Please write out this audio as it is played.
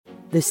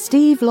The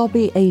Steve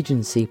Lobby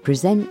Agency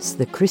presents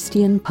The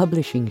Christian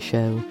Publishing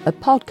Show, a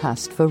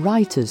podcast for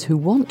writers who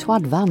want to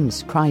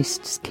advance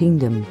Christ's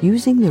kingdom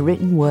using the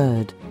written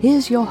word.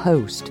 Here's your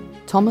host,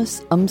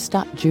 Thomas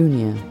Umstattd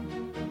Jr.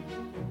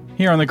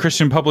 Here on the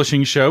Christian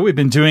Publishing Show, we've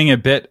been doing a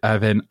bit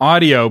of an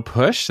audio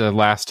push the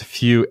last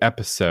few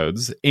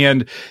episodes,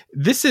 and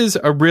this is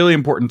a really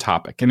important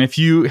topic. And if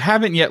you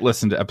haven't yet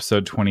listened to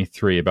episode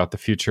 23 about the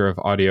future of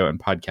audio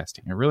and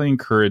podcasting, I really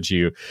encourage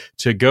you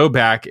to go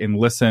back and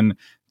listen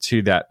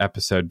to that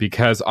episode,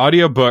 because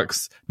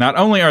audiobooks not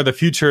only are the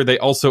future, they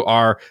also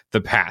are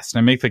the past. And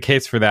I make the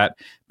case for that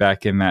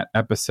back in that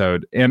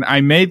episode. And I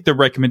made the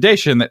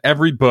recommendation that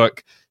every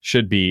book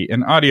should be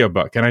an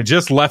audiobook. And I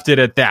just left it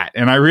at that.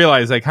 And I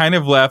realized I kind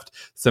of left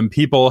some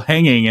people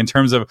hanging in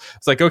terms of,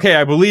 it's like, okay,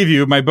 I believe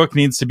you, my book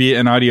needs to be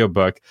an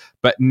audiobook,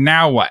 but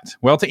now what?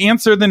 Well, to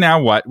answer the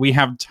now what, we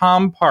have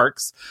Tom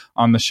Parks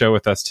on the show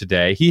with us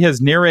today. He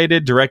has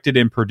narrated, directed,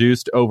 and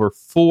produced over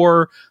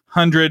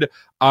 400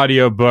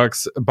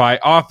 audiobooks by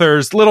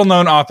authors, little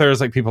known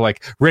authors like people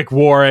like Rick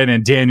Warren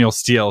and Daniel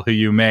Steele, who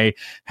you may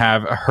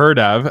have heard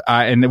of.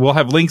 And we'll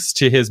have links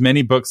to his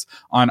many books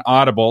on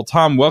Audible.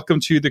 Tom, welcome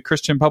to the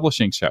Christian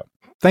Publishing Show.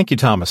 Thank you,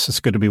 Thomas. It's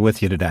good to be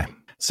with you today.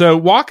 So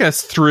walk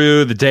us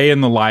through the day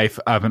in the life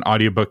of an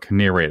audiobook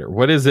narrator.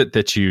 What is it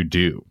that you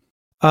do?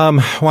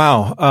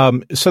 Wow.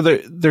 So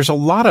there's a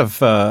lot of,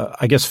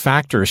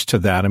 factors to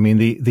that. I mean,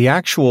 the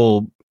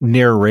actual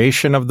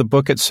narration of the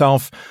book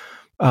itself,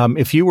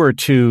 if you were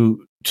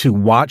to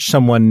watch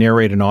someone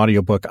narrate an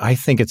audiobook, I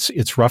think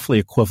it's roughly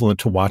equivalent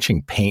to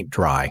watching paint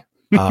dry.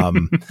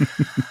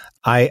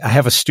 I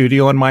have a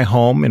studio in my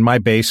home, in my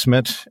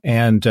basement,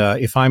 and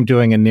if I'm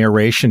doing a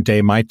narration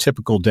day, my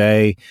typical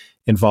day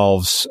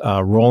involves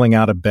rolling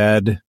out of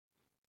bed,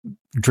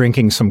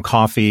 drinking some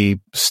coffee,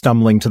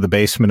 stumbling to the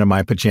basement in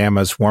my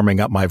pajamas,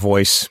 warming up my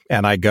voice,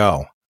 and I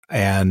go.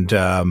 And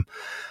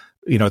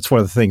it's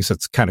one of the things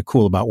that's kind of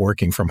cool about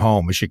working from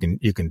home is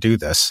you can do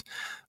this.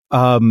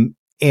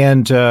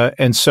 And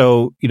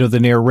so, the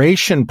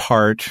narration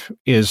part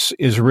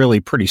is really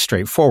pretty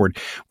straightforward.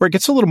 Where it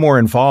gets a little more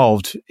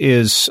involved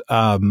is,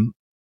 I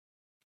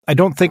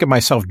don't think of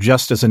myself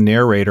just as a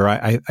narrator.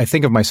 I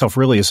think of myself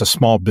really as a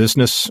small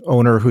business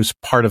owner who's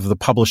part of the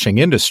publishing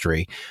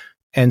industry.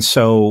 And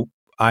so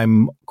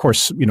I'm, of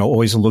course,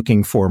 always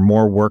looking for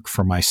more work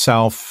for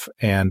myself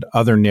and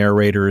other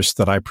narrators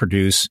that I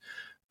produce.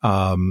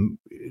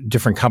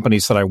 Different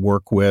companies that I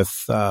work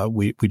with,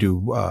 we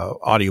do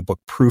audiobook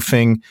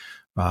proofing,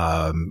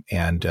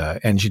 and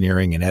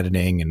engineering and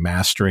editing and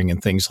mastering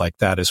and things like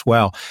that as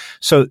well.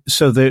 So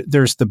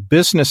there's the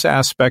business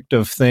aspect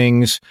of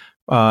things.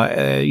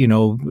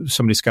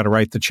 Somebody's got to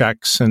write the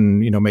checks and,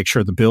 make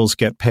sure the bills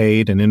get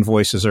paid and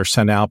invoices are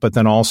sent out, but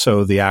then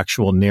also the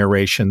actual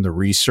narration, the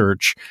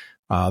research,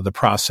 the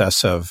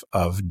process of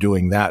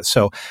doing that.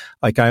 So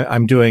like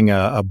I'm doing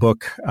a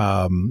book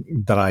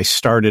that I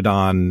started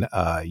on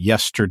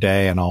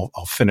yesterday, and I'll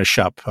finish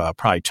up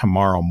probably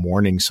tomorrow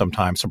morning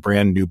sometime. It's a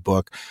brand new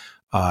book.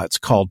 It's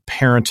called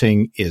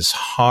Parenting is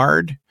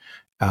Hard,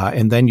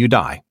 and Then You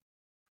Die.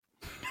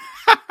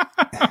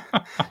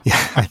 Yeah,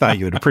 I thought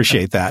you would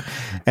appreciate that.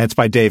 And it's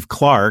by Dave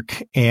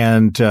Clark,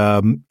 and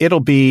it'll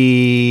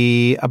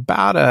be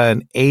about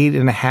an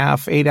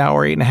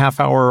 8.5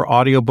 hour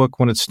audiobook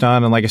when it's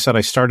done. And like I said,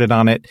 I started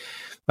on it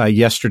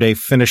yesterday,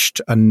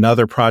 finished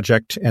another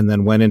project, and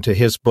then went into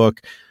his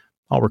book.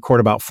 I'll record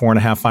about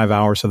 4.5, 5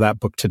 hours of that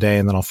book today,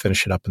 and then I'll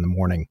finish it up in the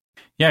morning.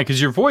 Yeah, because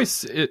your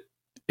voice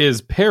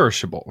is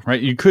perishable,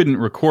 right? You couldn't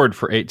record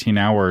for 18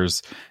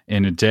 hours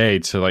in a day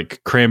to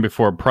cram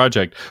before a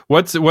project.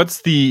 What's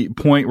the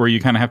point where you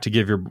kind of have to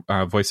give your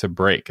voice a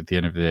break at the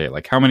end of the day?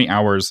 Like, how many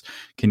hours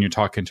can you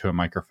talk into a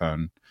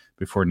microphone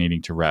before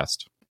needing to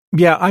rest?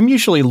 Yeah, I'm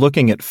usually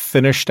looking at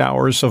finished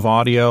hours of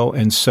audio.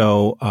 And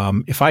so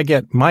if I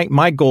get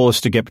my goal is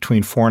to get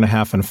between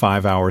 4.5 and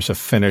 5 hours of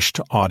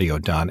finished audio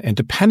done. And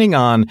depending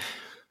on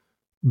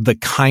the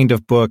kind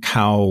of book,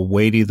 how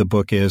weighty the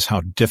book is,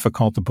 how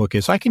difficult the book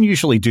is, I can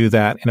usually do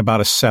that in about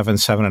a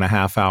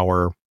 7.5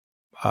 hour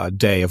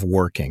day of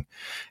working.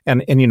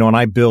 And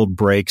I build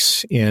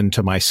breaks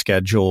into my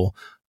schedule.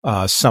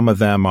 Some of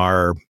them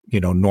are,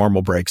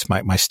 normal breaks.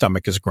 My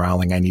stomach is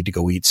growling. I need to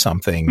go eat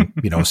something,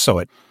 so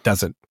it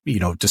doesn't,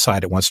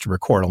 decide it wants to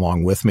record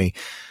along with me.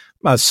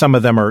 Some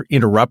of them are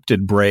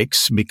interrupted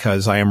breaks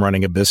because I am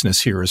running a business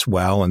here as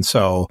well. And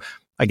so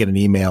I get an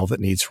email that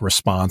needs a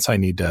response. I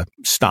need to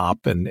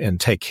stop and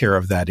take care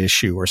of that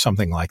issue or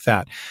something like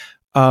that.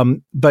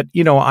 But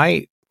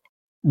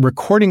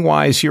recording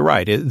wise, you're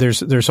right.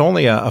 There's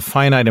only a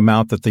finite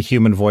amount that the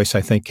human voice,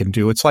 I think, can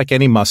do. It's like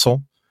any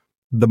muscle.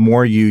 The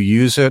more you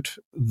use it,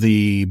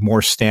 the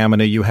more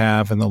stamina you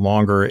have and the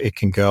longer it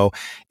can go.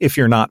 If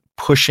you're not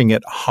pushing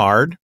it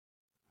hard,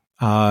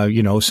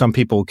 some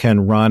people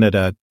can run at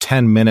a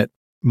 10-minute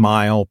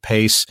mile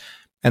pace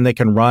and they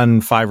can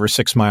run 5 or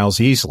 6 miles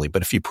easily.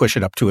 But if you push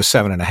it up to a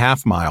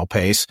 7.5 mile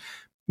pace,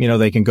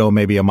 they can go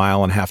maybe 1.5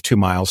 miles, 2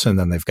 miles, and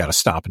then they've got to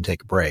stop and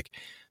take a break.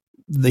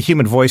 the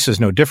human voice is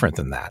no different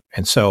than that.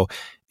 And so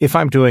if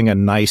I'm doing a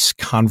nice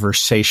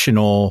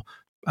conversational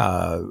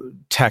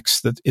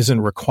text that isn't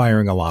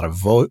requiring a lot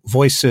of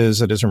voices,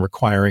 that isn't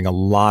requiring a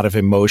lot of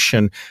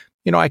emotion,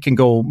 I can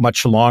go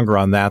much longer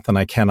on that than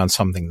I can on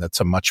something that's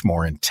a much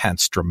more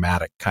intense,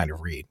 dramatic kind of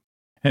read.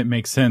 It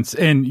makes sense.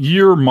 And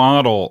your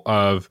model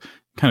of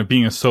kind of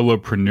being a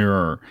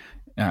solopreneur,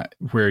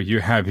 where you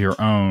have your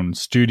own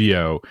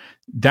studio,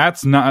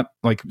 that's not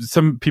like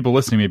some people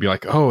listening may be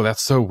like, oh,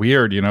 that's so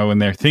weird. When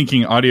they're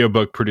thinking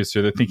audiobook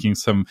producer, they're thinking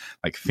some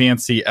like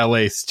fancy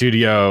LA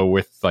studio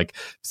with like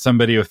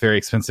somebody with very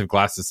expensive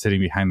glasses sitting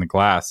behind the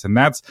glass. And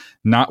that's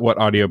not what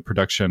audio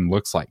production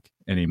looks like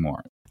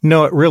anymore.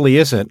 No, it really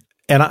isn't.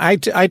 And I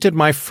did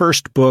my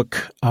first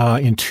book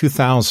in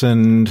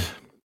 2000, I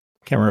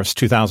can't remember if it's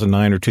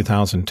 2009 or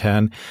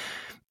 2010.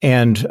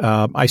 And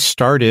I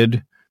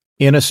started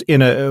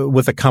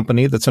with a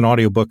company that's an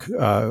audiobook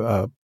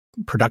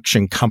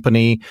production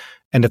company.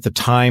 And at the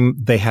time,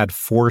 they had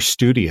 4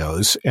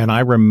 studios. And I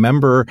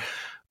remember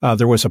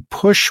there was a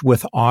push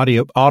with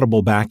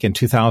Audible back in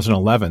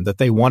 2011 that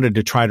they wanted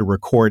to try to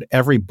record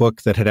every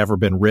book that had ever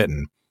been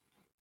written.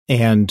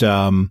 And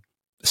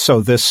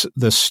so this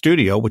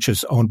studio, which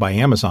is owned by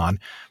Amazon,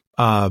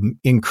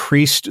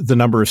 increased the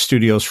number of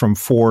studios from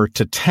 4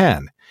 to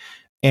 10.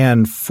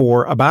 And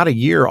for about a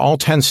year, all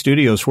 10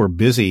 studios were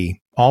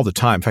busy all the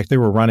time. In fact, they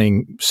were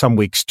running some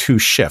weeks 2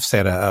 shifts. They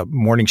had a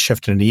morning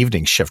shift and an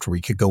evening shift where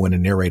you could go in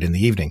and narrate in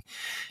the evening.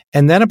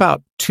 And then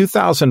about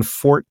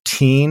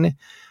 2014,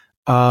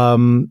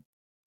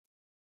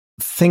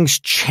 things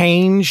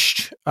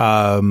changed.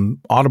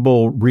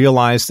 Audible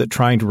realized that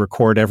trying to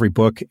record every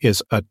book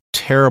is a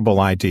terrible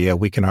idea.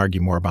 We can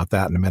argue more about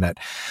that in a minute.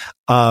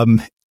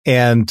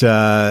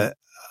 The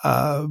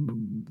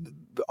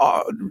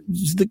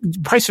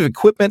price of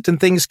equipment and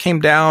things came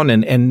down,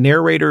 and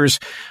narrators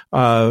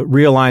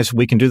realized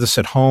we can do this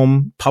at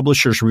home.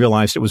 Publishers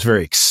realized it was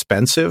very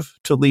expensive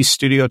to lease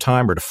studio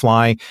time or to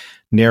fly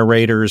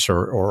narrators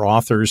or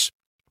authors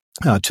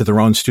to their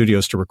own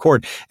studios to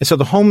record. And so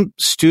the home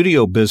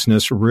studio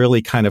business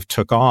really kind of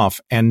took off.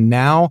 And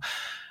now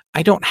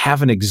I don't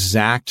have an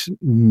exact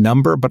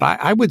number, but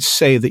I would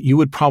say that you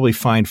would probably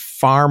find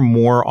far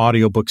more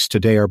audiobooks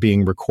today are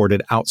being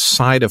recorded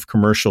outside of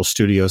commercial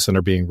studios than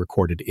are being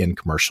recorded in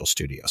commercial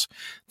studios.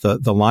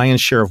 The lion's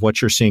share of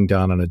what you're seeing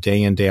done on a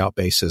day in, day out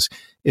basis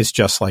is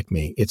just like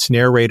me. It's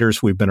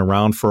narrators. We've been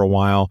around for a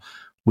while.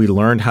 We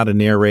learned how to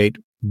narrate.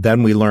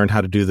 Then we learned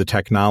how to do the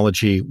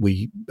technology.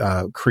 We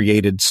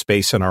created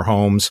space in our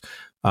homes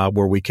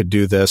where we could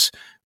do this.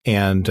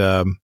 And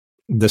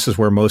this is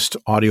where most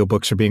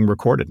audiobooks are being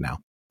recorded now.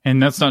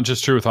 And that's not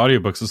just true with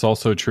audiobooks. It's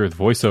also true with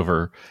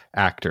voiceover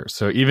actors.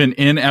 So even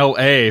in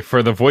LA,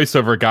 for the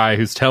voiceover guy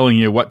who's telling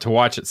you what to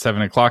watch at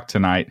 7:00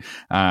 tonight,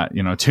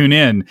 tune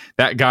in.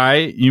 That guy,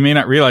 you may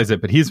not realize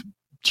it, but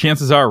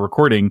chances are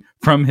recording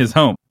from his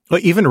home.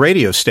 Well, even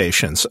radio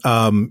stations.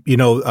 A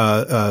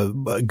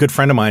good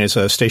friend of mine is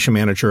a station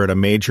manager at a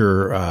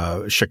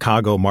major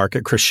Chicago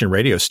market Christian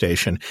radio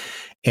station.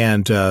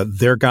 And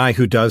their guy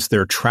who does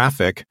their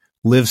traffic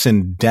lives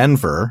in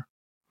Denver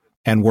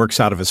and works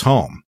out of his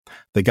home.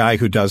 The guy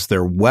who does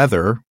their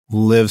weather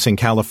lives in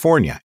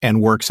California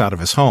and works out of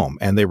his home.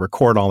 And they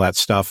record all that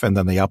stuff and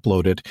then they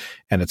upload it,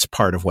 and it's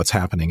part of what's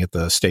happening at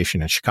the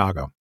station in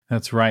Chicago.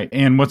 That's right.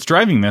 And what's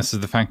driving this is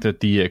the fact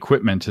that the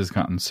equipment has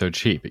gotten so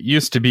cheap. It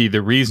used to be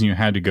the reason you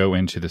had to go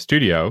into the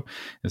studio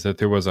is that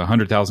there was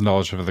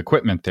 $100,000 of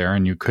equipment there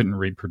and you couldn't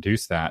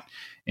reproduce that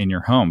in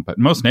your home. But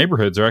most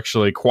neighborhoods are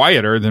actually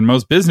quieter than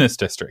most business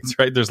districts,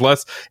 right? There's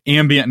less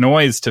ambient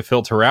noise to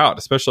filter out,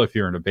 especially if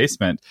you're in a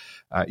basement.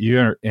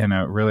 You're in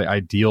a really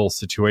ideal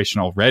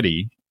situation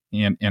already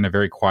in a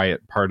very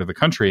quiet part of the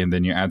country. And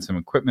then you add some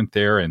equipment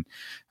there and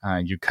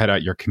you cut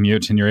out your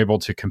commute and you're able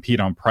to compete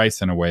on price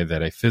in a way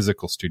that a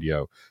physical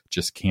studio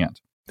just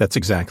can't. That's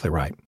exactly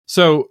right.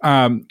 So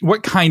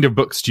what kind of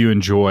books do you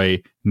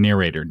enjoy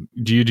narrating?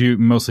 Do you do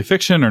mostly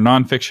fiction or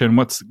nonfiction?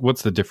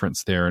 What's the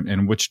difference there,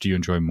 and which do you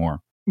enjoy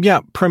more?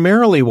 Yeah,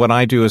 primarily what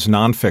I do is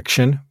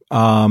nonfiction.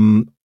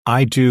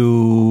 I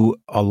do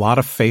a lot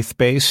of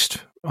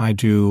faith-based. I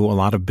do a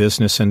lot of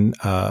business and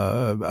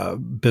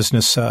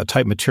business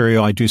type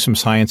material. I do some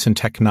science and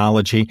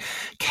technology.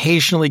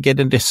 Occasionally get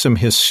into some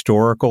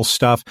historical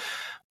stuff.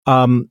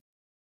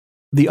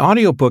 The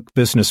audiobook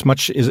business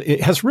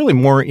it has really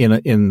more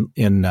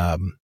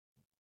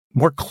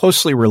more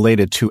closely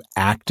related to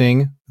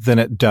acting than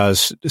it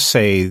does,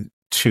 say,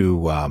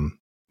 to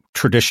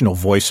traditional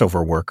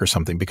voiceover work or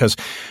something, because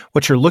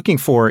what you're looking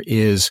for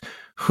is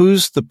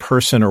who's the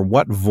person or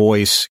what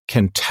voice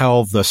can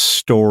tell the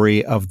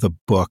story of the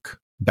book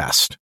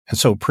best. And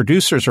so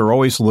producers are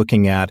always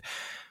looking at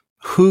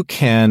who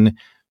can,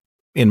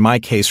 in my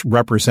case,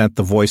 represent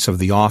the voice of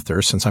the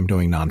author, since I'm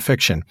doing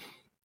nonfiction,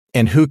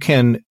 and who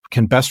can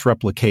best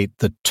replicate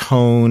the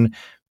tone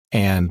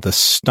and the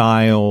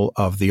style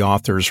of the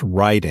author's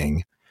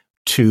writing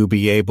to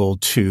be able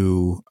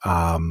to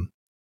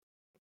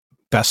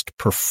best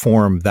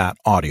perform that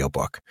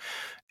audiobook.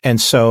 And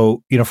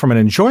so, from an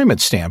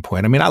enjoyment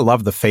standpoint, I mean, I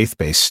love the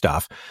faith-based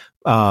stuff,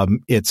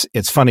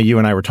 It's funny. You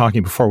and I were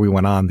talking before we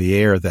went on the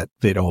air that,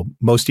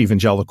 most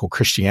evangelical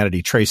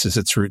Christianity traces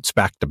its roots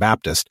back to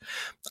Baptist.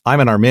 I'm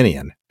an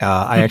Arminian.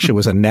 I actually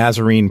was a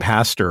Nazarene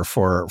pastor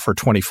for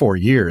 24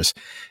 years.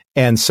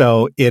 And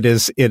so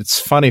it's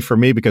funny for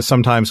me because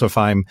sometimes if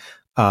I'm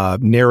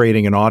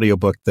narrating an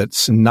audiobook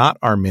that's not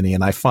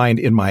Arminian, I find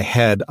in my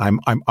head I'm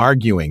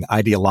arguing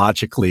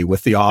ideologically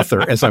with the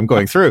author as I'm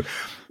going through.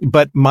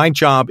 But my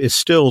job is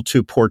still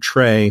to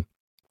portray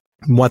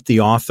what the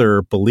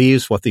author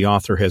believes, what the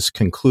author has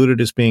concluded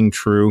as being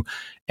true,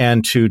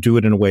 and to do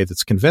it in a way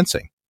that's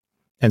convincing.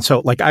 And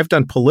so, like, I've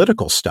done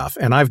political stuff,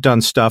 and I've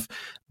done stuff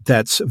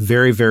that's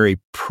very, very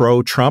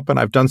pro-Trump, and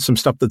I've done some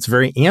stuff that's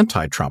very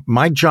anti-Trump.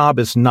 My job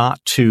is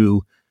not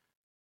to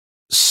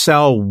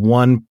sell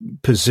one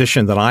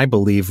position that I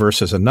believe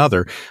versus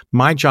another.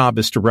 My job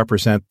is to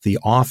represent the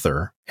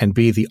author and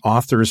be the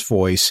author's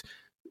voice,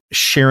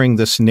 sharing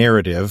this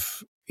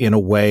narrative in a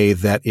way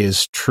that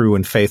is true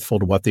and faithful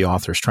to what the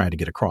author is trying to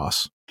get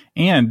across.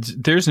 And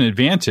there's an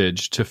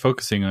advantage to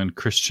focusing on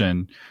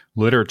Christian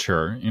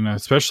literature,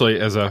 especially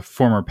as a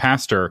former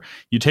pastor.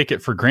 You take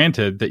it for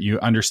granted that you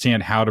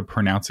understand how to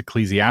pronounce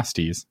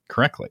Ecclesiastes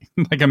correctly.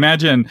 Like,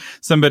 imagine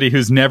somebody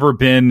who's never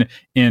been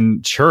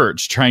in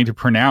church trying to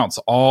pronounce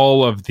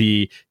all of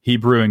the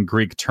Hebrew and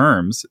Greek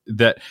terms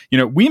that,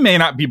 we may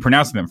not be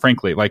pronouncing them,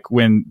 frankly, like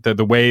when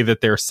the way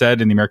that they're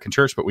said in the American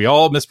church, but we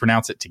all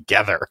mispronounce it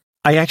together.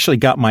 I actually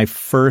got my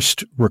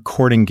first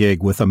recording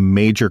gig with a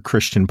major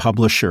Christian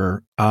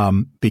publisher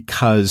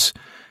because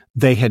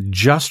they had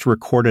just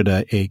recorded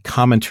a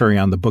commentary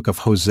on the book of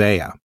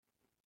Hosea.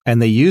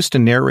 And they used a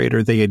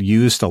narrator they had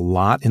used a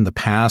lot in the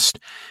past.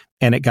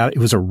 And it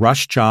was a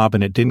rush job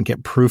and it didn't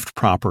get proofed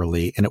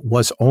properly. And it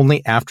was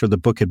only after the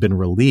book had been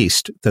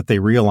released that they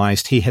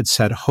realized he had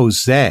said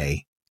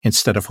Jose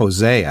instead of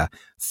Hosea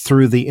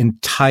through the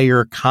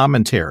entire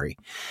commentary.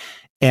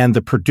 And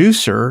the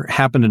producer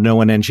happened to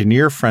know an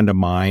engineer friend of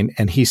mine,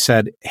 and he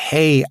said,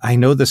 "Hey, I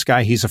know this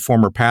guy. He's a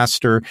former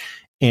pastor,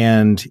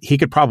 and he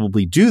could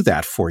probably do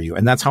that for you."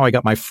 And that's how I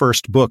got my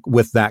first book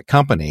with that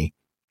company,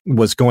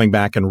 was going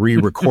back and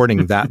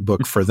re-recording that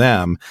book for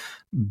them,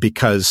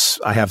 because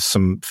I have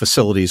some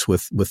facilities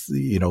with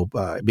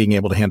being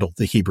able to handle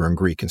the Hebrew and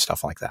Greek and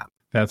stuff like that.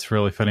 That's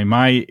really funny.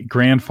 My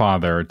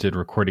grandfather did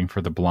recording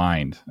for the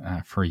blind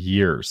for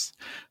years.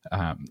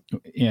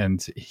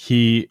 And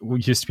he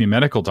used to be a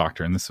medical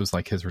doctor, and this was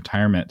like his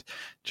retirement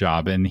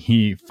job. And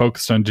he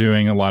focused on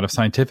doing a lot of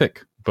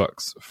scientific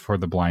books for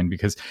the blind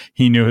because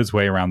he knew his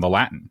way around the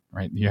Latin,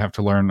 right? You have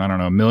to learn,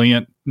 a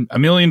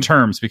million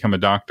terms to become a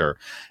doctor,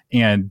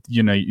 and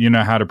you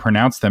know how to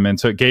pronounce them. And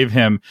so it gave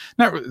him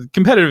not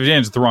competitive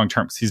advantage is the wrong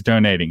term, because he's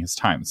donating his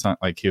time. It's not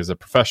like he was a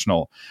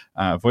professional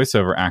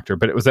voiceover actor,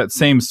 but it was that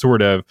same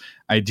sort of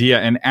idea.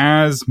 And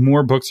as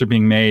more books are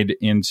being made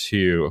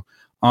into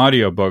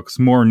audiobooks,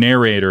 more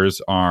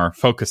narrators are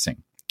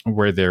focusing,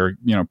 where they're,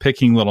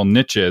 picking little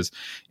niches,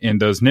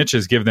 and those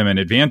niches give them an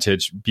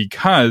advantage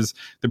because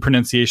the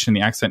pronunciation,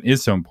 the accent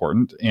is so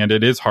important. And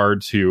it is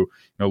hard to,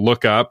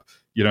 look up,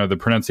 the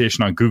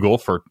pronunciation on Google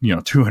for,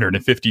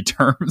 250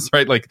 terms,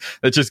 right? Like,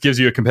 that just gives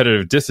you a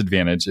competitive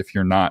disadvantage if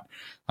you're not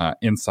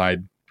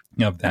inside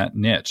of that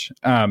niche.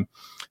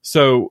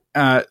 So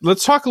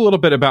let's talk a little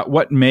bit about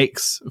what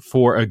makes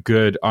for a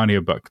good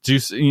audiobook.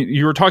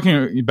 You were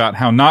talking about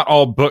how not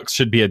all books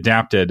should be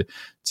adapted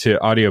to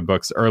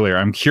audiobooks earlier.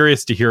 I'm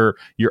curious to hear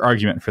your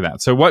argument for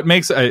that. So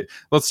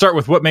let's start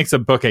with what makes a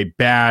book a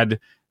bad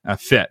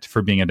fit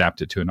for being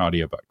adapted to an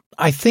audiobook.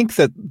 I think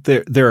that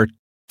there are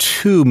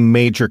two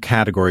major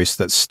categories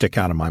that stick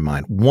out in my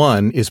mind.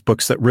 One is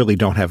books that really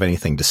don't have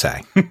anything to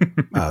say.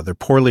 They're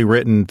poorly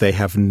written. They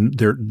have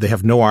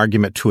no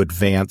argument to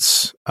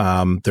advance.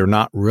 They're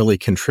not really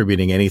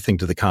contributing anything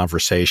to the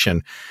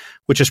conversation,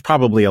 which is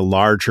probably a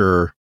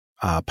larger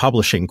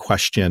publishing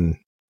question.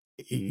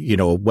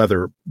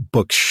 Whether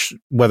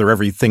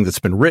everything that's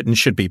been written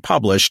should be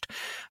published.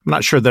 I'm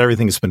not sure that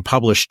everything that's been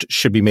published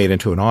should be made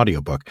into an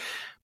audiobook.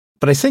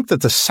 But I think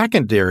that the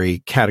secondary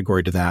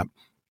category to that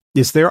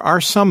is there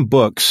are some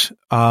books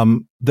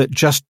that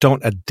just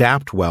don't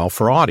adapt well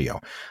for audio.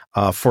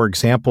 For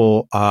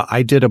example,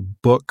 I did a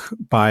book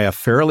by a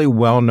fairly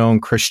well-known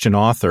Christian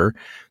author,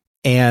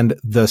 and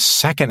the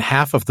second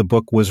half of the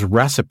book was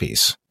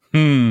recipes.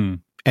 And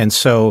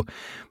so,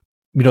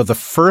 the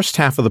first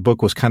half of the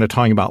book was kind of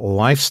talking about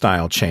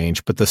lifestyle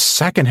change, but the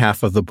second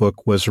half of the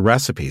book was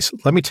recipes.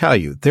 Let me tell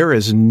you, there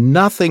is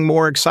nothing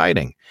more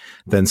exciting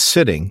than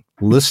sitting,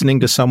 listening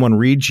to someone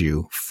read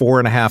you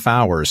 4.5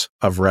 hours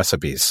of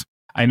recipes.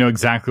 I know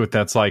exactly what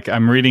that's like.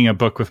 I'm reading a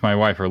book with my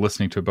wife, or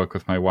listening to a book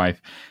with my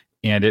wife,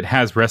 and it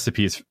has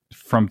recipes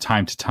from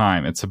time to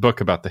time. It's a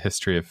book about the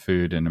history of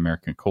food in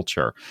American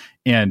culture.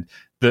 And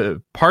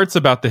the parts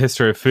about the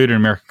history of food in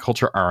American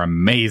culture are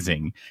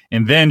amazing.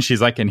 And then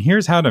she's like, and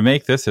here's how to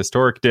make this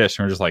historic dish.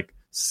 And we're just like,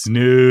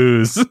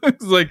 snooze.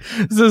 It's like,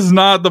 this is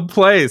not the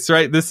place,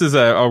 right? This is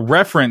a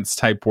reference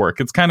type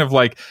work. It's kind of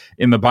like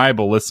in the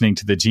Bible, listening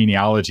to the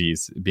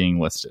genealogies being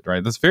listed,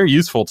 right? That's very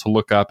useful to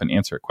look up and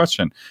answer a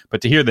question,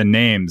 but to hear the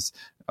names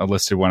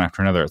listed one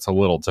after another, it's a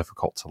little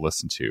difficult to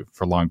listen to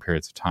for long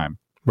periods of time.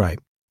 Right.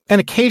 And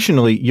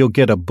occasionally you'll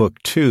get a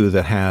book too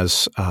that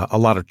has a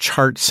lot of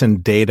charts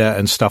and data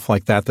and stuff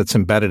like that that's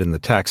embedded in the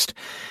text.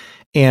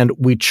 And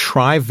we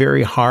try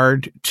very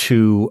hard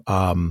to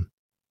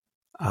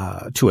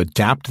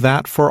adapt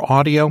that for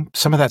audio.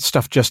 Some of that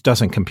stuff just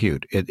doesn't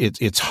compute.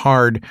 It's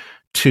hard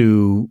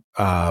to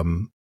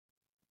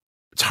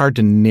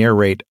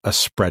narrate a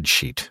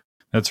spreadsheet.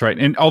 That's right.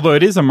 And although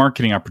it is a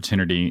marketing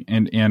opportunity,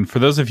 and for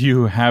those of you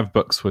who have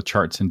books with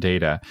charts and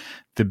data,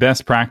 the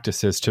best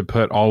practice is to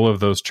put all of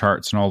those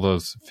charts and all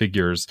those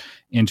figures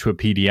into a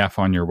PDF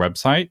on your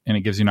website, and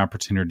it gives you an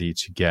opportunity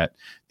to get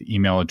the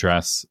email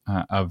address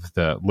of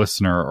the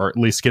listener, or at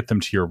least get them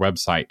to your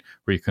website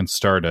where you can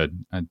start a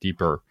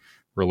deeper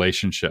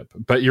relationship.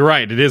 But you're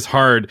right, it is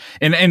hard.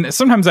 And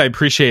sometimes I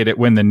appreciate it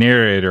when the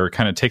narrator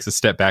kind of takes a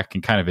step back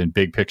and kind of in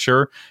big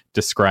picture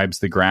describes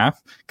the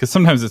graph, because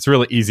sometimes it's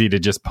really easy to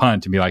just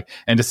punt and be like,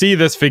 and to see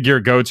this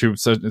figure, go to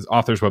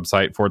author's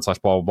website / blah,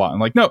 blah, blah. I'm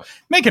like, no,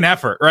 make an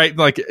effort, right?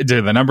 Like,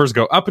 do the numbers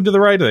go up and to the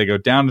right, or do they go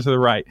down and to the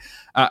right?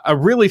 A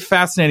really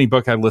fascinating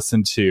book I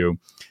listened to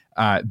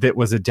that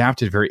was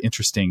adapted very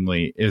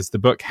interestingly is the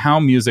book How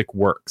Music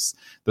Works,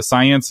 The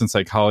Science and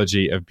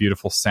Psychology of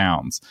Beautiful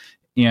Sounds.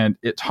 And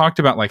it talked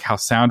about like how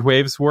sound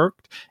waves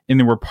worked. And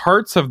there were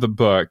parts of the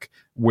book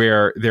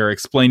where they're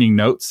explaining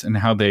notes and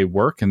how they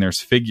work. And there's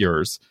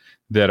figures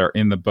that are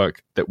in the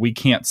book that we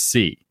can't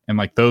see. And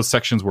like those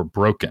sections were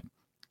broken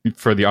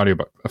for the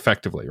audiobook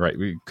effectively, right?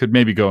 We could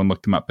maybe go and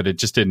look them up, but it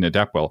just didn't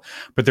adapt well.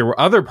 But there were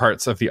other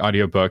parts of the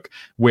audiobook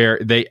where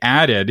they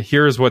added,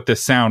 here's what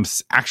this sound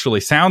actually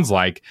sounds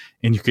like.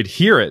 And you could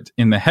hear it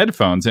in the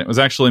headphones, and it was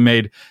actually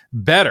made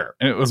better.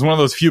 And it was one of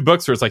those few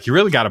books where it's like, you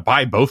really got to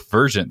buy both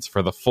versions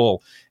for the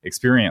full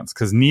experience,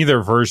 because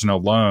neither version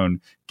alone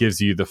gives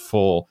you the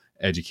full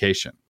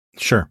education.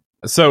 Sure.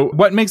 So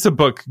what makes a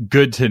book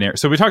good to narrate?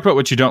 So we talked about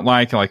what you don't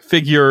like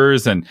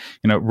figures and,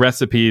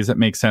 recipes that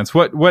make sense.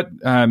 What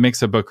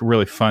makes a book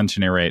really fun to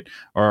narrate,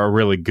 or a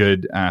really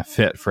good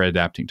fit for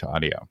adapting to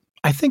audio?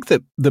 I think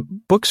that the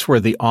books where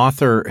the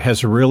author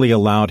has really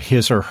allowed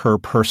his or her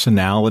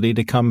personality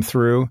to come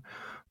through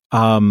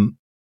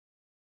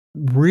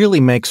really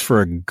makes for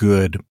a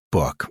good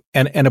book.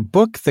 And a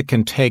book that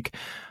can take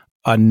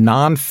a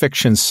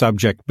nonfiction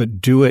subject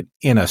but do it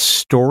in a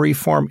story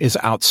form is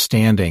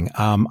outstanding.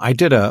 I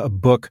did a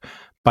book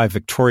by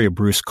Victoria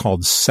Bruce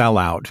called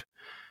Sellout,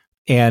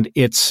 and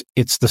it's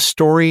the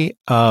story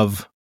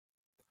of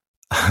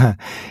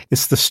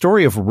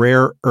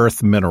rare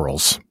earth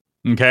minerals.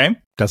 Okay.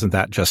 Doesn't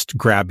that just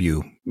grab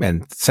you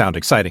and sound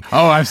exciting?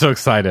 Oh, I'm so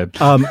excited.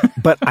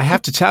 But I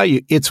have to tell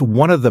you, it's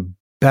one of the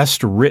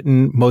best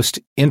written, most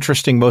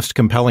interesting, most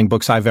compelling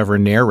books I've ever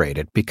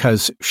narrated,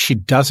 because she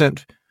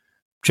doesn't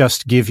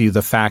just give you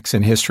the facts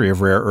and history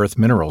of rare earth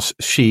minerals.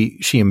 She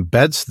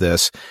embeds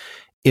this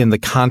in the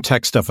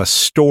context of a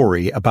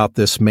story about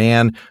this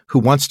man who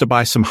wants to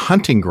buy some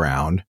hunting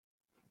ground.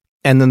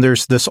 And then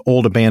there's this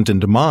old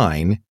abandoned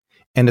mine,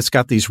 and it's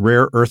got these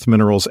rare earth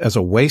minerals as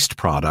a waste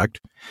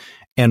product.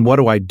 And what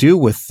do I do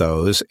with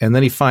those? And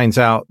then he finds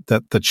out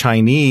that the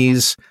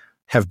Chinese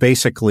have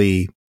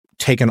basically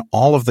taken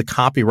all of the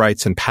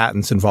copyrights and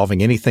patents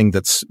involving anything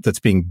that's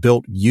being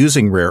built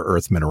using rare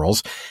earth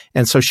minerals.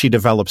 And so she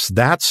develops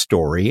that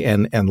story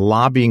and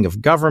lobbying of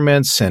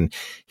governments and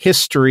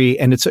history.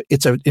 And it's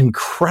an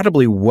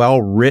incredibly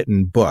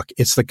well-written book.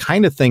 It's the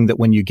kind of thing that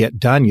when you get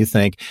done, you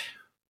think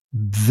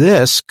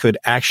this could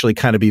actually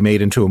kind of be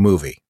made into a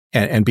movie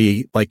and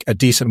be like a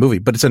decent movie.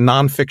 But it's a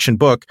nonfiction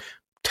book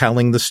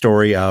telling the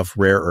story of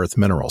rare earth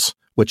minerals,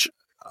 which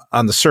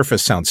on the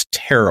surface sounds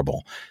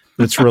terrible.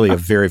 It's really a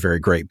very, very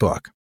great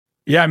book.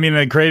 Yeah, I mean,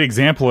 a great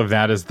example of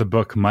that is the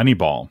book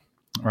Moneyball,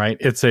 right?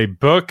 It's a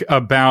book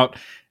about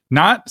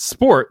not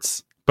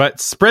sports, but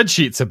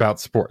spreadsheets about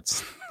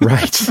sports.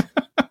 Right.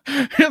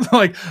 It's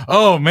like,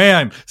 oh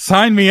man,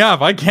 sign me up.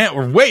 I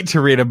can't wait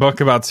to read a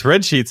book about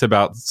spreadsheets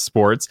about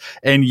sports.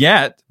 And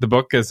yet the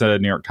book is a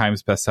New York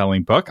Times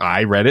bestselling book.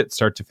 I read it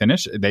start to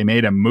finish. They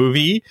made a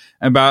movie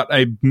about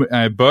a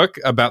book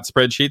about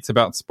spreadsheets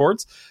about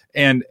sports.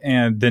 And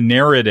the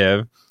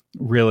narrative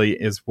really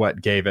is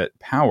what gave it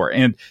power.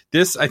 And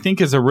this, I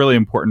think, is a really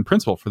important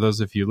principle for those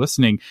of you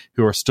listening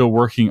who are still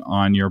working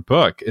on your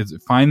book, is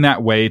find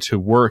that way to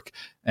work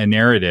a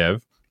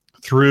narrative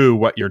through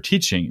what you're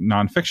teaching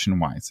nonfiction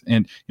wise.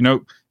 And,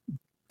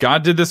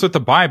 God did this with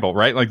the Bible,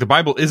 right? Like the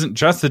Bible isn't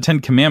just the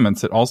 10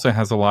 Commandments. It also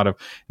has a lot of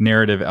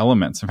narrative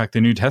elements. In fact, the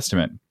New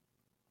Testament,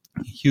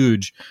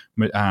 huge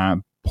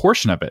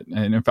portion of it,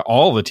 and in fact,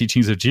 all the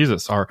teachings of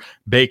Jesus are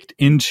baked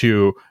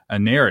into a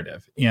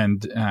narrative,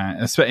 and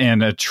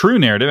a true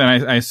narrative.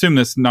 And I assume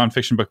this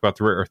nonfiction book about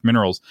the rare earth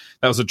minerals,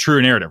 that was a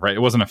true narrative, right? It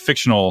wasn't a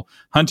fictional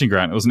hunting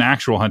ground; it was an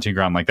actual hunting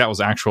ground. Like that was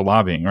actual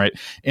lobbying, right?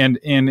 And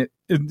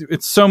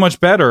it's so much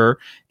better,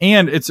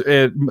 and it's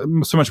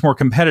so much more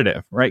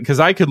competitive, right?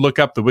 Because I could look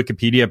up the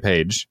Wikipedia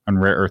page on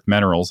rare earth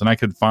minerals, and I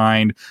could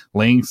find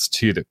links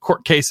to the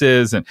court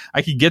cases, and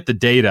I could get the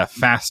data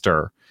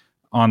faster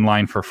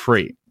online for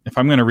free. if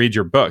I'm going to read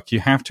your book, you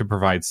have to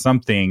provide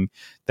something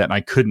that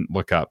I couldn't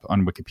look up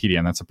on Wikipedia.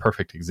 And that's a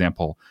perfect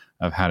example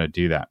of how to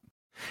do that.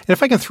 And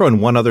if I can throw in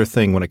one other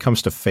thing when it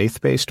comes to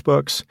faith-based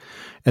books,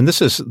 and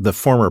this is the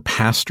former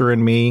pastor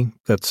in me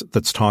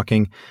that's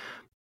talking.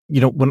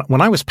 You know,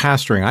 when I was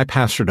pastoring, I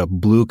pastored a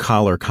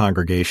blue-collar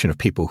congregation of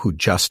people who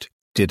just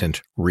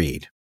didn't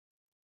read.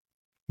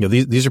 You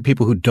know, these are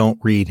people who don't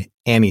read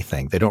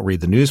anything. They don't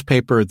read the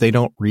newspaper. They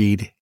don't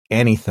read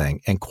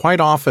anything. And quite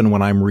often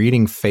when I'm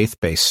reading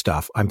faith-based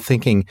stuff, I'm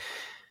thinking,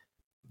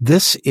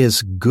 this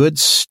is good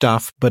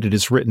stuff, but it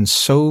is written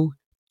so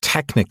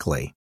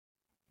technically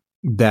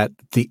that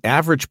the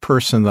average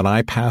person that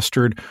I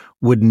pastored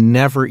would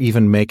never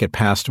even make it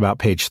past about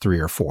page 3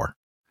 or 4.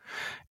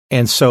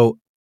 And so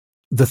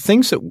the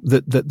things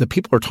that the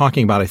people are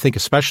talking about, I think,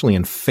 especially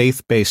in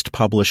faith-based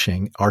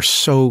publishing, are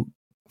so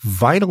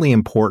vitally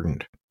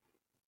important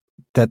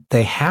that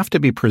they have to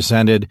be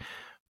presented,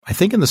 I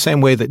think, in the same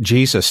way that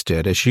Jesus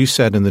did, as you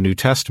said in the New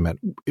Testament.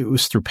 It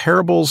was through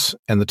parables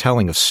and the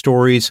telling of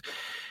stories.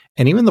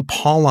 And even the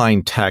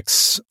Pauline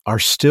texts are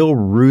still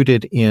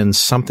rooted in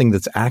something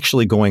that's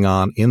actually going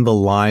on in the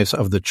lives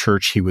of the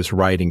church he was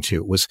writing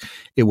to.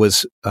 It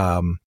was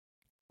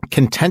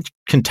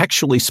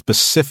contextually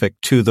specific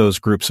to those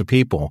groups of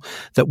people,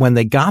 that when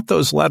they got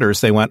those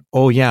letters, they went,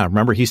 oh yeah,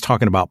 remember he's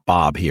talking about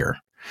Bob here.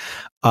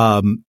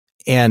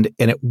 And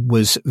it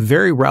was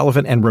very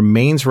relevant and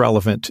remains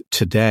relevant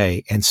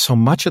today. And so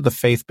much of the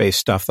faith-based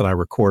stuff that I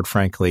record,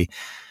 frankly,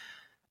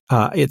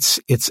 it's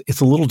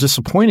a little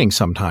disappointing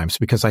sometimes,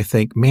 because I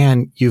think,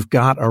 man, you've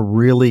got a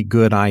really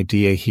good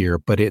idea here,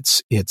 but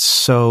it's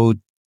so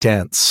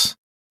dense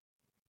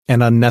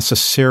and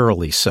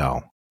unnecessarily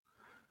so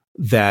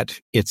that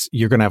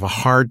you're going to have a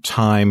hard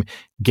time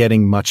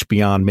getting much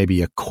beyond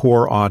maybe a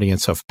core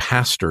audience of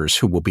pastors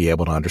who will be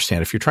able to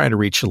understand. If you're trying to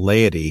reach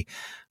laity,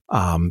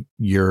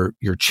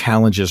 your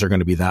challenges are going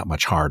to be that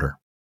much harder.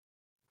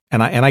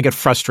 And I get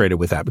frustrated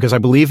with that, because I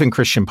believe in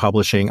Christian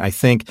publishing. I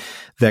think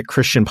that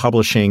Christian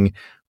publishing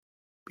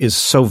is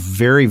so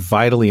very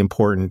vitally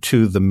important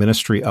to the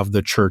ministry of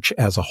the church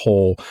as a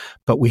whole.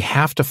 But we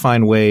have to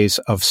find ways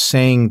of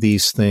saying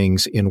these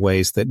things in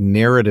ways that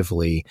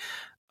narratively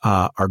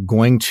are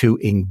going to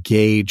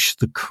engage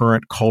the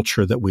current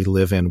culture that we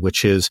live in,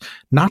 which is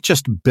not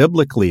just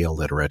biblically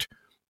illiterate,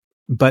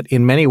 but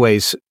in many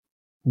ways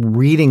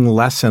reading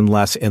less and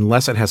less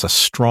unless it has a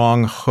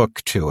strong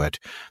hook to it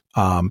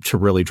to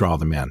really draw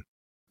them in.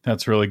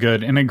 That's really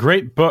good. And a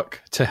great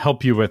book to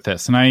help you with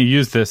this. And I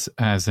use this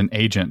as an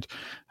agent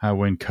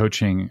when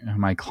coaching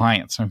my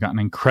clients. I've gotten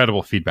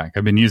incredible feedback.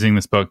 I've been using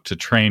this book to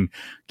train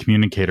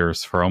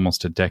communicators for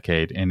almost a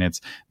decade, and it's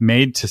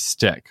Made to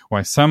Stick: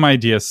 Why Some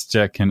Ideas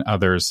Stick and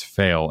Others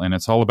Fail. And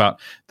it's all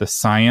about the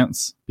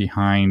science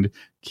behind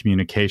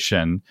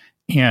communication.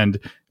 And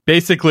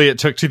basically, it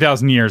took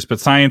 2,000 years, but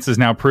science has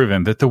now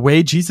proven that the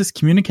way Jesus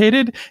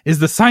communicated is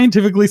the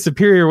scientifically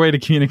superior way to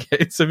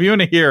communicate. So if you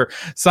want to hear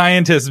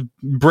scientists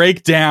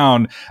break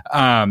down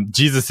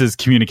Jesus's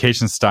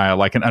communication style,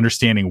 like an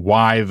understanding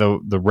why the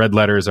red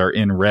letters are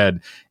in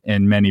red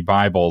in many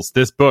Bibles,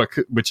 this book,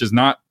 which is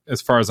not,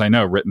 as far as I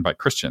know, written by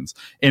Christians,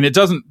 and it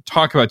doesn't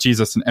talk about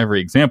Jesus in every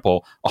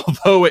example,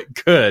 although it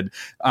could.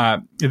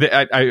 I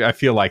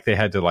feel like they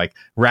had to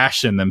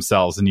ration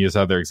themselves and use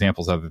other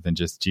examples other than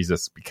just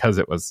Jesus, because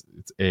it's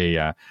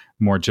a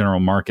more general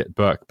market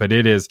book. But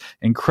it is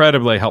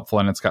incredibly helpful,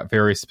 and it's got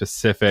very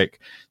specific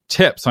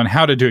tips on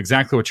how to do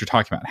exactly what you're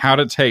talking about, how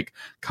to take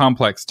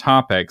complex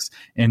topics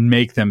and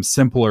make them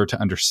simpler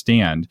to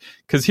understand.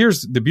 Because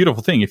here's the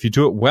beautiful thing: if you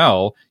do it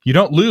well, you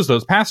don't lose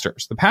those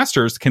pastors. The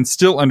pastors can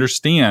still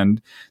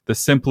understand the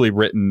simply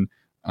written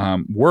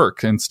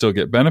work and still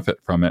get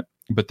benefit from it.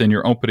 But then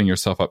you're opening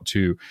yourself up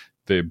to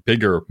the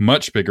bigger,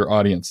 much bigger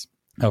audience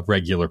of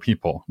regular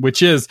people,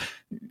 which is,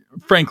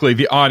 frankly,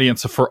 the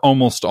audience for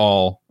almost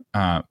all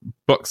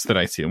books that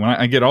I see. When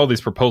I get all these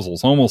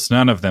proposals, almost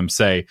none of them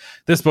say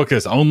this book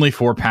is only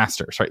for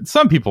pastors, right?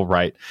 Some people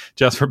write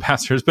just for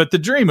pastors, but the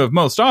dream of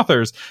most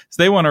authors is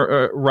they want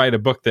to write a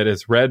book that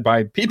is read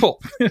by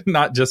people,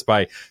 not just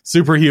by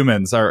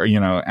superhumans or,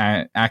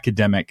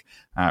 academic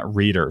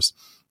readers.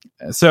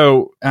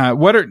 So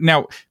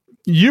now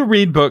you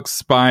read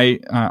books by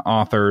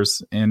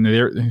authors and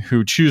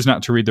who choose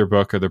not to read their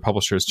book, or their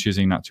publisher is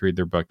choosing not to read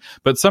their book.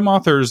 But some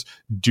authors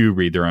do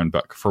read their own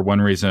book for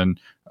one reason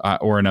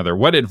or another.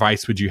 What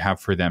advice would you have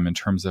for them in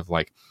terms of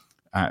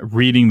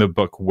reading the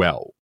book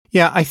well?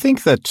 Yeah, I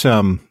think that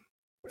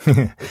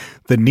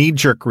the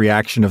knee-jerk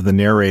reaction of the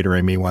narrator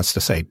in me wants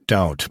to say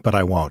don't, but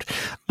I won't.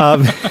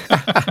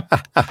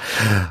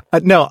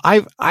 No,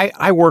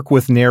 I work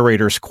with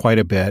narrators quite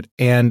a bit,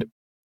 and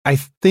I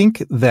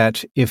think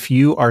that if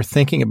you are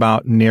thinking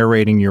about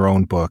narrating your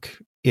own book,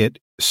 it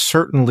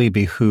certainly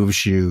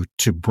behooves you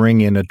to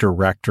bring in a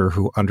director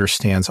who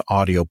understands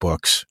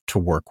audiobooks to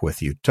work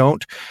with you.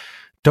 Don't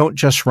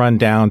just run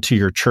down to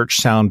your church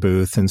sound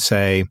booth and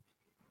say,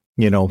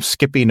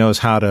 Skippy knows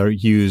how to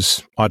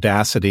use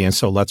Audacity, and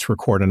so let's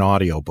record an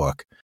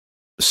audiobook.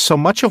 so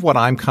much of what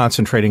I'm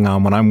concentrating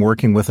on when I'm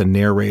working with a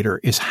narrator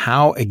is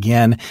how,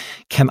 again,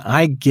 can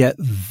I get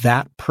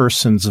that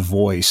person's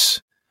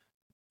voice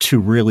to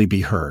really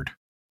be heard?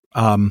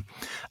 I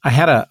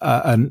had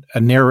an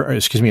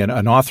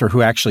author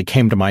who actually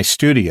came to my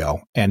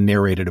studio and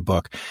narrated a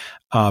book.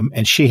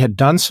 And she had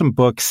done some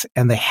books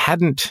and they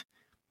hadn't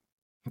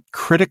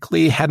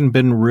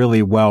been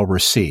really well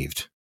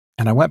received.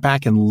 And I went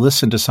back and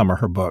listened to some of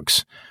her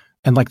books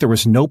and there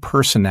was no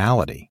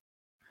personality.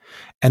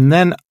 And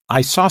then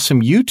I saw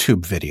some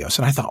YouTube videos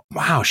and I thought,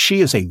 wow, she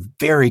is a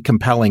very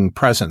compelling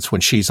presence when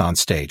she's on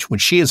stage. When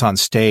she is on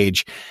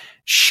stage,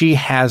 she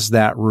has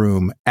that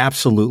room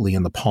absolutely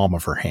in the palm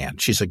of her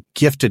hand. She's a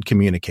gifted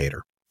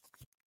communicator.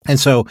 And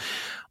so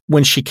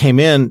when she came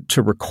in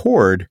to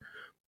record,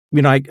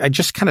 I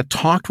just kind of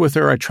talked with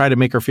her. I tried to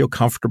make her feel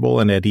comfortable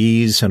and at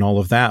ease and all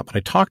of that. But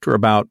I talked to her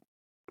about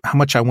how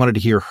much I wanted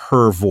to hear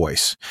her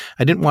voice.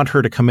 I didn't want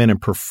her to come in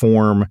and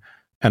perform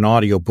an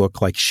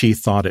audiobook like she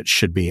thought it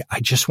should be.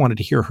 I just wanted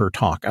to hear her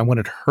talk. I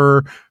wanted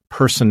her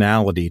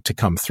personality to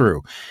come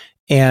through.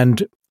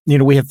 And,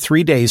 we had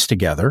 3 days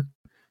together.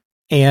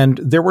 And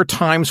there were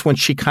times when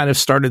she kind of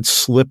started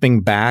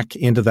slipping back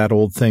into that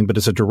old thing. But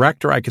as a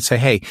director, I could say,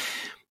 hey,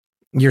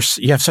 you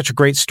have such a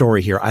great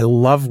story here. I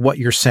love what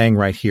you're saying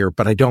right here,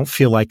 but I don't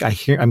feel like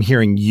I'm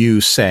hearing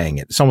you saying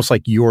it. It's almost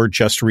like you're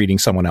just reading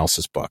someone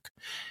else's book.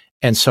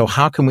 And so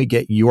how can we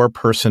get your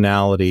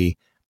personality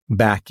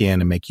back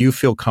in and make you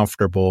feel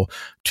comfortable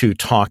to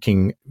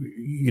talking,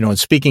 and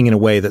speaking in a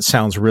way that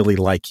sounds really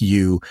like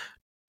you,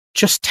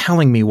 just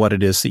telling me what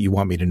it is that you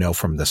want me to know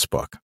from this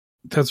book?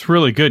 That's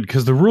really good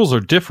because the rules are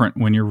different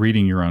when you're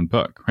reading your own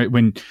book, right?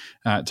 When,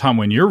 Tom,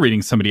 when you're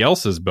reading somebody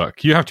else's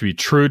book, you have to be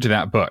true to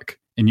that book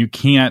and you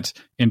can't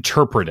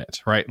interpret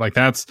it, right?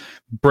 That's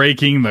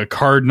breaking the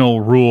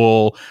cardinal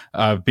rule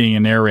of being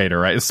a narrator,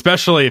 right?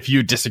 Especially if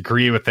you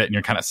disagree with it and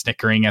you're kind of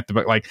snickering at the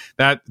book,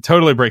 that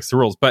totally breaks the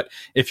rules. But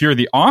if you're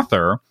the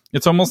author,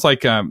 it's almost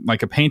like a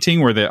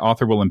painting where the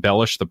author will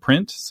embellish the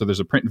print. So there's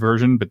a print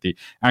version, but the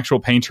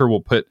actual painter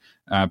will put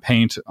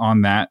paint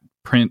on that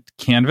print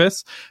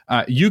canvas.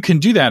 You can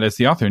do that as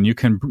the author and you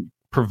can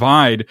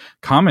provide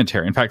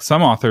commentary. In fact,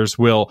 some authors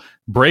will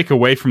break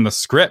away from the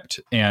script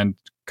and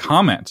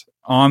comment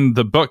on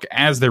the book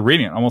as they're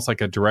reading it, almost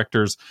like a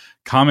director's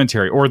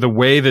commentary, or the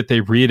way that they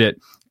read it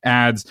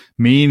adds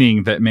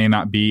meaning that may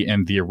not be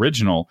in the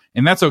original.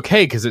 And that's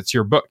okay because it's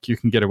your book. You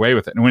can get away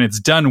with it. And when it's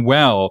done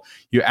well,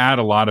 you add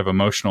a lot of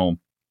emotional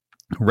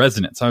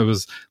resonance. I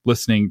was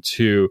listening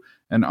to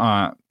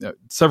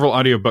several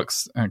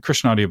audiobooks,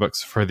 Christian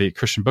audiobooks for the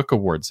Christian Book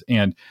Awards.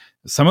 And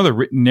some of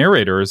the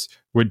narrators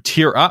would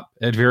tear up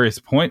at various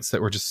points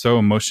that were just so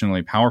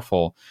emotionally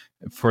powerful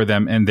for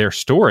them and their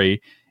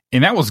story.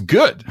 And that was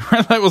good.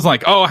 Right? That was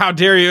like, oh, how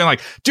dare you? And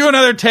do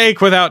another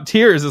take without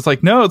tears. It's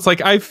no, it's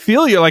I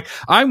feel you.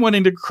 I'm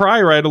wanting to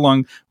cry right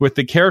along with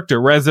the character.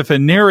 Whereas if a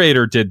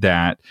narrator did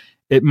that,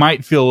 it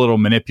might feel a little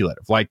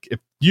manipulative. If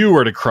you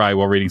were to cry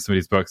while reading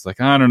somebody's books,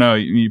 I don't know,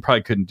 you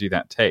probably couldn't do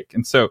that take.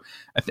 And so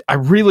I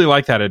really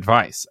like that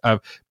advice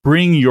of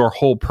bring your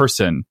whole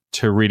person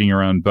to reading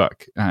your own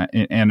book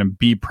and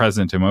be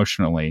present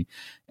emotionally.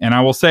 And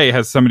I will say,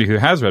 as somebody who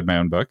has read my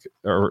own book,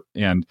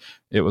 and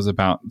it was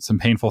about some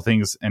painful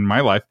things in my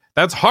life,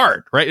 that's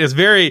hard, right?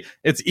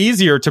 It's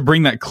easier to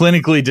bring that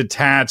clinically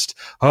detached,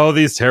 oh,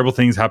 these terrible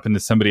things happen to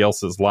somebody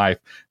else's life,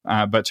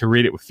 but to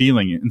read it with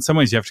feeling. In some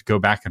ways, you have to go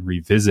back and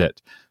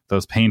revisit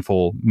those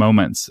painful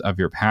moments of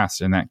your past,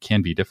 and that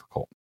can be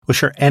difficult. Well,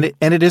 sure. And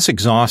it is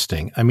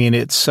exhausting. I mean,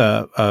 it's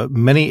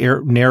many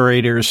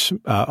narrators,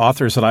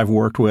 authors that I've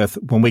worked with,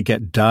 when we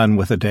get done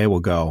with a day, will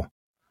go,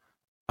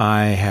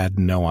 I had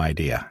no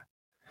idea.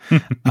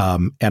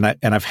 And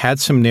I've had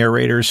some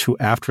narrators who,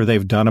 after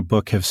they've done a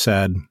book, have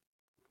said,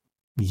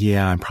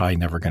 yeah, I'm probably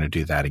never going to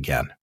do that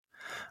again.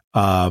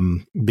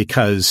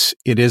 Because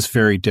it is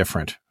very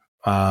different.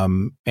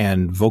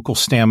 And vocal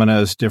stamina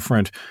is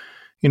different.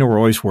 We're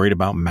always worried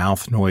about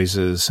mouth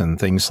noises and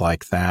things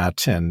like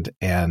that. And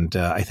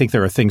I think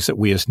there are things that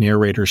we as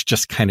narrators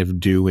just kind of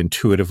do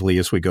intuitively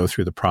as we go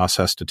through the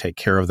process to take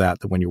care of that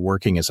when you're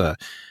working as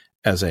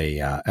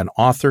an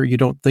author, you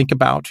don't think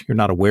about, you're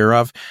not aware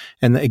of.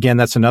 And again,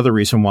 that's another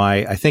reason why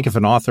I think if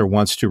an author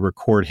wants to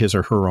record his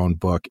or her own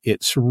book,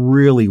 it's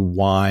really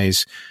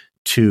wise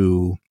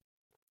to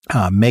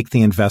make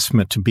the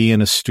investment to be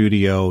in a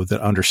studio that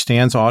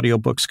understands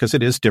audiobooks, because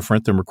it is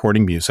different than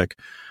recording music.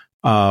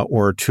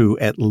 Or to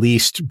at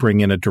least bring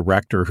in a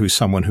director who's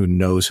someone who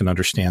knows and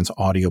understands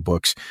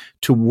audiobooks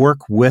to work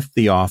with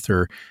the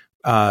author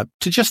to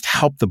just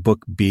help the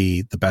book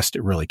be the best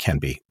it really can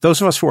be.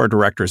 Those of us who are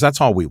directors,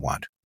 that's all we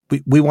want.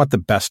 We want the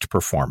best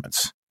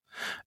performance.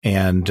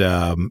 And,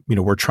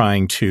 we're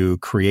trying to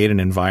create an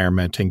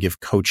environment and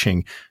give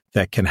coaching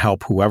that can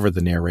help whoever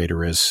the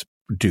narrator is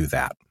do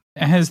that.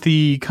 Has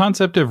the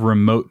concept of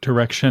remote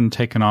direction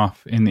taken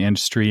off in the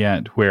industry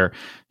yet, where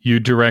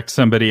you direct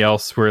somebody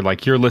else where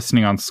you're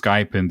listening on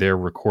Skype and they're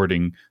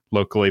recording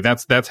locally?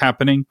 That's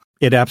happening?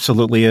 It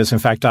absolutely is. In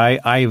fact,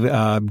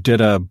 I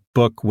did a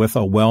book with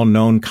a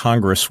well-known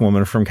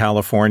congresswoman from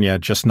California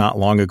just not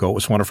long ago. It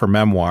was one of her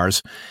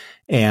memoirs,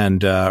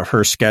 and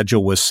her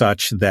schedule was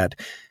such that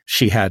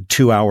she had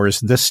 2 hours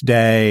this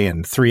day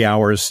and 3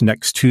 hours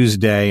next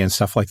Tuesday and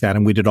stuff like that.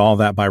 And we did all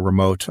that by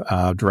remote,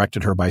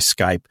 directed her by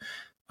Skype.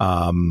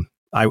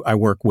 I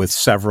work with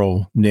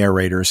several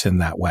narrators in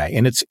that way.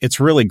 And it's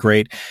really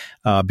great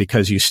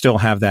because you still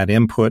have that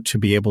input to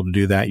be able to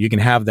do that. You can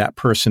have that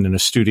person in a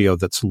studio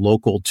that's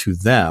local to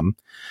them.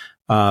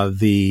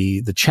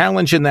 The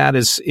challenge in that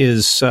is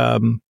as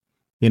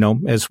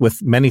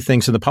with many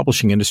things in the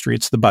publishing industry,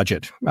 it's the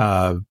budget.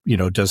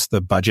 Does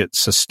the budget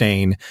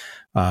sustain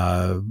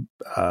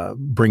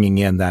bringing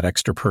in that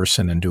extra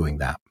person and doing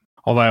that?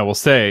 Although I will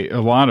say, a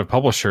lot of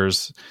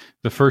publishers,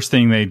 the first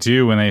thing they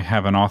do when they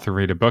have an author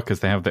read a book is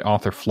they have the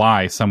author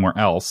fly somewhere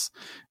else.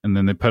 And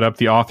then they put up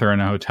the author in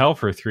a hotel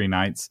for 3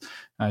 nights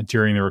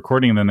during the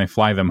recording, and then they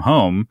fly them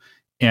home.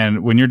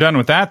 And when you're done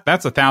with that,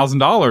 that's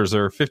 $1,000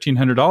 or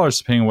 $1,500,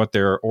 depending on what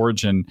their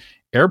origin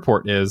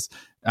airport is.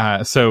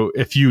 So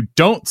if you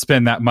don't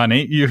spend that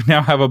money, you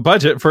now have a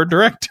budget for a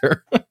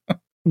director.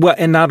 Well,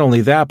 and not only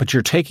that, but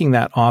you're taking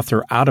that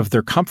author out of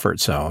their comfort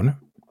zone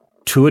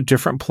to a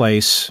different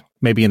place,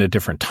 maybe in a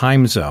different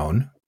time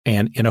zone,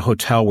 and in a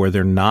hotel where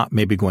they're not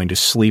maybe going to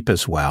sleep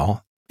as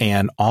well.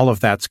 And all of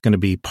that's going to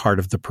be part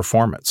of the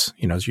performance.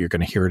 You're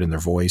going to hear it in their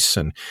voice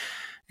and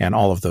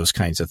all of those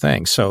kinds of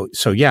things. So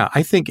yeah,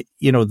 I think,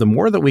 the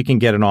more that we can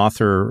get an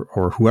author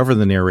or whoever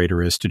the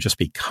narrator is to just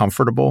be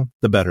comfortable,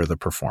 the better the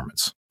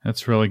performance.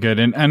 That's really good.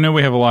 And I know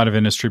we have a lot of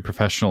industry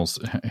professionals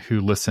who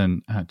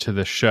listen to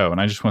this show.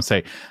 And I just want to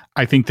say,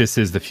 I think this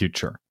is the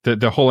future.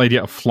 The whole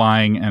idea of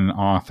flying an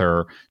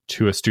author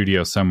to a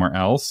studio somewhere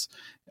else,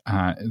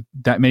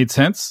 that made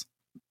sense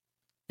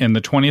in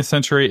the 20th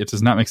century. It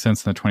does not make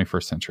sense in the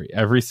 21st century.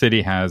 Every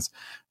city has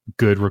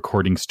good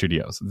recording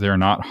studios. They're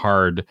not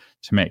hard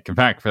to make. In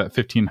fact, for that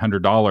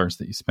 $1,500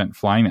 that you spent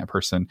flying that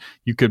person,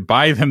 you could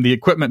buy them the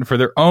equipment for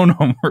their own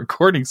home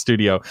recording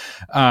studio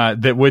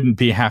that wouldn't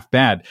be half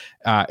bad.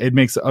 It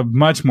makes a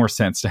much more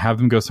sense to have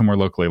them go somewhere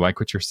locally,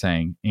 like what you're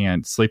saying,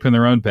 and sleep in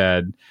their own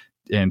bed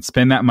and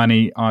spend that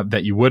money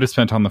that you would have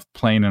spent on the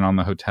plane and on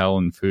the hotel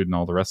and food and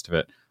all the rest of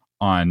it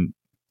on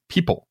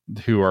people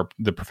who are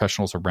the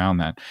professionals around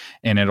that.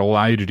 And it'll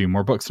allow you to do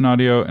more books in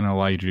audio, and it'll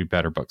allow you to do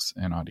better books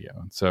in audio.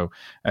 And so,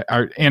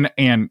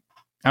 and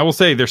I will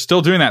say they're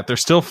still doing that. They're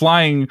still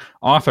flying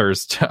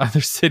authors to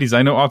other cities.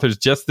 I know authors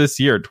just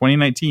this year,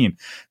 2019,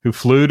 who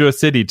flew to a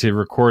city to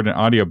record an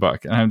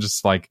audiobook. And I'm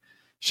just like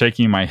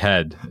shaking my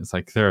head. It's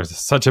like, there's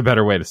such a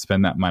better way to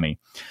spend that money.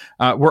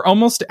 We're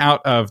almost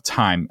out of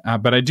time,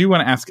 but I do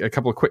want to ask a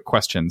couple of quick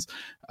questions.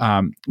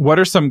 What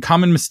are some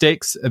common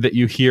mistakes that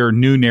you hear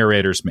new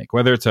narrators make,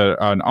 whether it's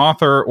an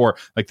author or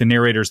like the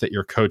narrators that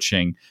you're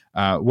coaching?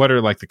 What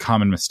are like the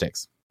common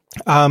mistakes?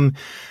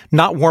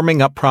 Not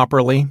warming up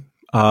properly,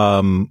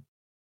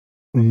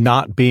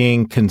 not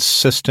being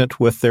consistent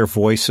with their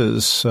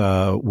voices,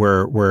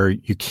 where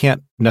you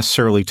can't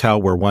necessarily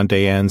tell where one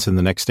day ends and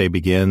the next day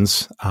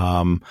begins.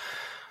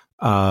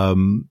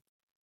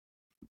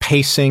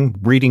 Pacing,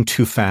 reading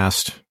too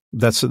fast.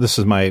 This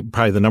is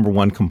probably the number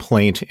one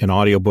complaint in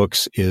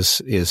audiobooks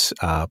is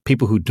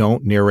people who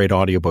don't narrate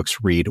audiobooks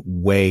read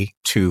way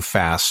too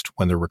fast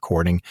when they're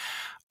recording.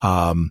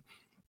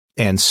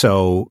 And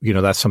so,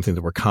 that's something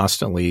that we're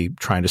constantly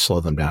trying to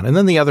slow them down. And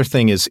then the other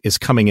thing is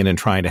coming in and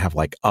trying to have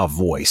like a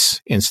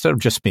voice instead of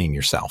just being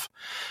yourself.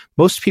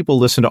 Most people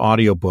listen to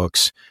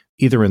audiobooks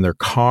either in their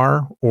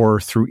car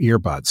or through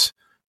earbuds.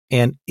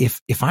 And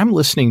if I'm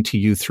listening to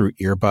you through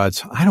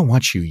earbuds, I don't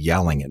want you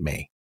yelling at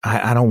me.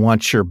 I don't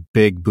want your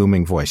big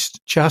booming voice.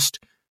 Just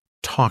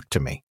talk to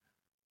me.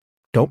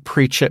 Don't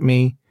preach at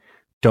me.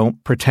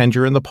 Don't pretend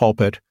you're in the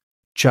pulpit.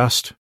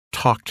 Just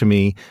talk to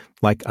me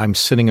like I'm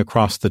sitting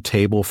across the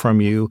table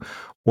from you,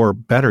 or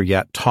better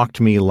yet, talk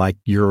to me like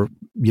your,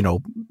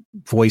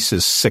 voice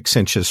is 6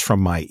 inches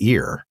from my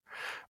ear.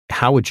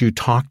 How would you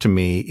talk to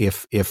me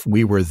if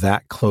we were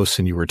that close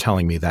and you were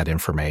telling me that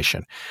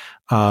information?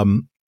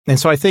 And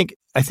so I think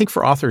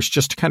for authors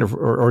just to kind of,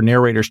 or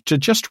narrators to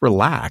just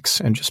relax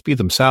and just be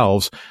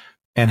themselves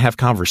and have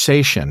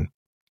conversation,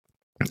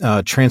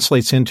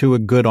 translates into a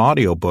good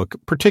audiobook,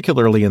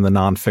 particularly in the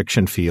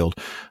nonfiction field,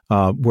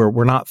 where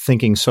we're not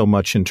thinking so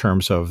much in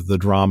terms of the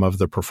drama of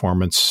the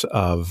performance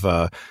of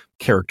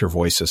character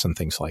voices and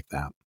things like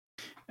that.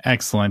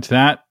 Excellent.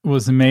 That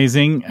was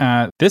amazing.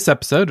 This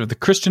episode of the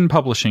Christian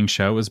Publishing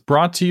Show is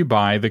brought to you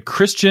by the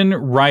Christian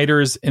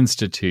Writers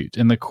Institute.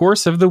 And the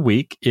course of the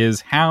week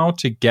is How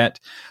to Get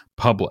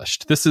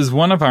Published. This is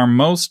one of our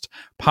most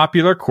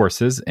popular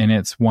courses, and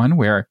it's one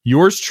where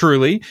yours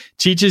truly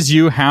teaches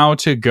you how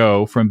to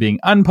go from being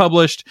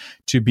unpublished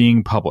to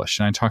being published.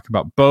 And I talk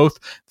about both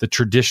the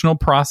traditional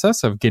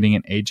process of getting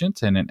an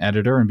agent and an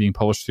editor and being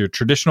published through a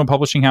traditional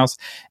publishing house,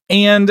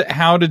 and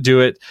how to do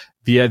it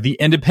via the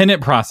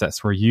independent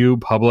process where you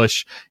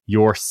publish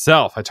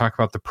yourself. I talk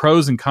about the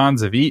pros and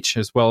cons of each,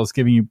 as well as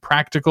giving you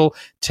practical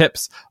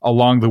tips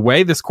along the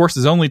way. This course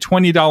is only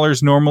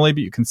 $20 normally,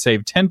 but you can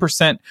save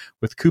 10%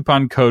 with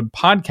coupon code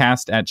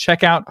podcast at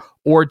checkout,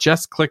 or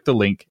just click the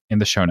link in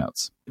the show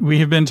notes. We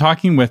have been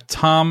talking with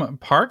Tom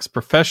Parks,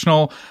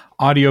 professional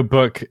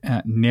audiobook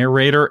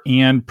narrator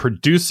and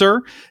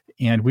producer.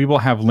 And we will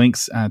have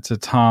links to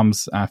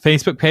Tom's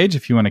Facebook page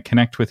if you want to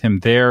connect with him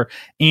there,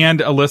 and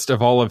a list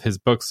of all of his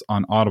books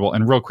on Audible.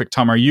 And real quick,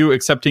 Tom, are you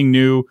accepting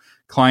new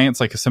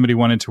clients? Like if somebody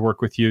wanted to work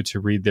with you to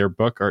read their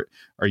book, are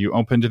you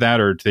open to that,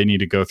 or do they need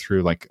to go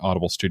through like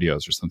Audible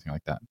Studios or something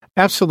like that?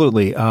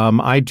 Absolutely.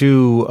 I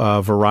do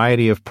a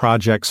variety of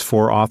projects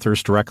for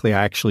authors directly.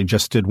 I actually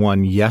just did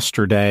one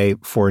yesterday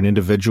for an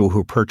individual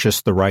who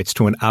purchased the rights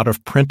to an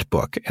out-of-print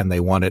book, and they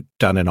want it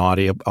done in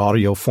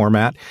audio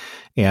format,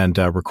 and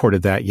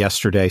recorded that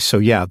yesterday. So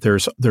yeah,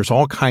 there's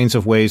all kinds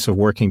of ways of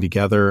working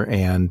together,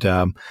 and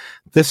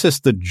this is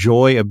the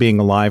joy of being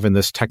alive in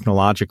this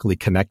technologically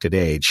connected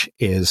age,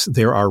 is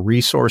there are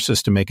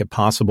resources to make it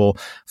possible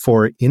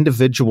for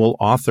individual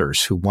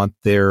authors who want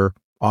their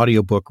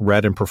audiobook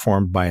read and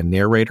performed by a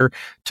narrator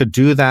to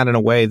do that in a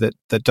way that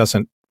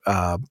doesn't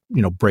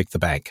break the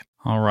bank.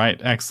 All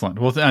right. Excellent.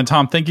 Well,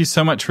 Tom, thank you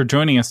so much for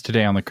joining us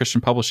today on the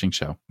Christian Publishing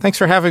Show. Thanks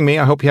for having me.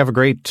 I hope you have a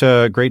great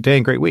day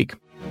and great week.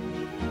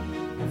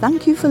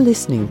 Thank you for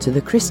listening to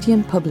the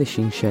Christian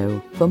Publishing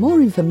Show. For more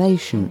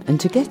information and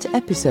to get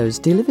episodes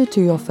delivered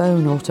to your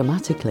phone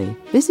automatically,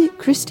 visit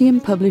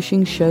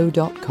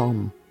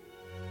christianpublishingshow.com.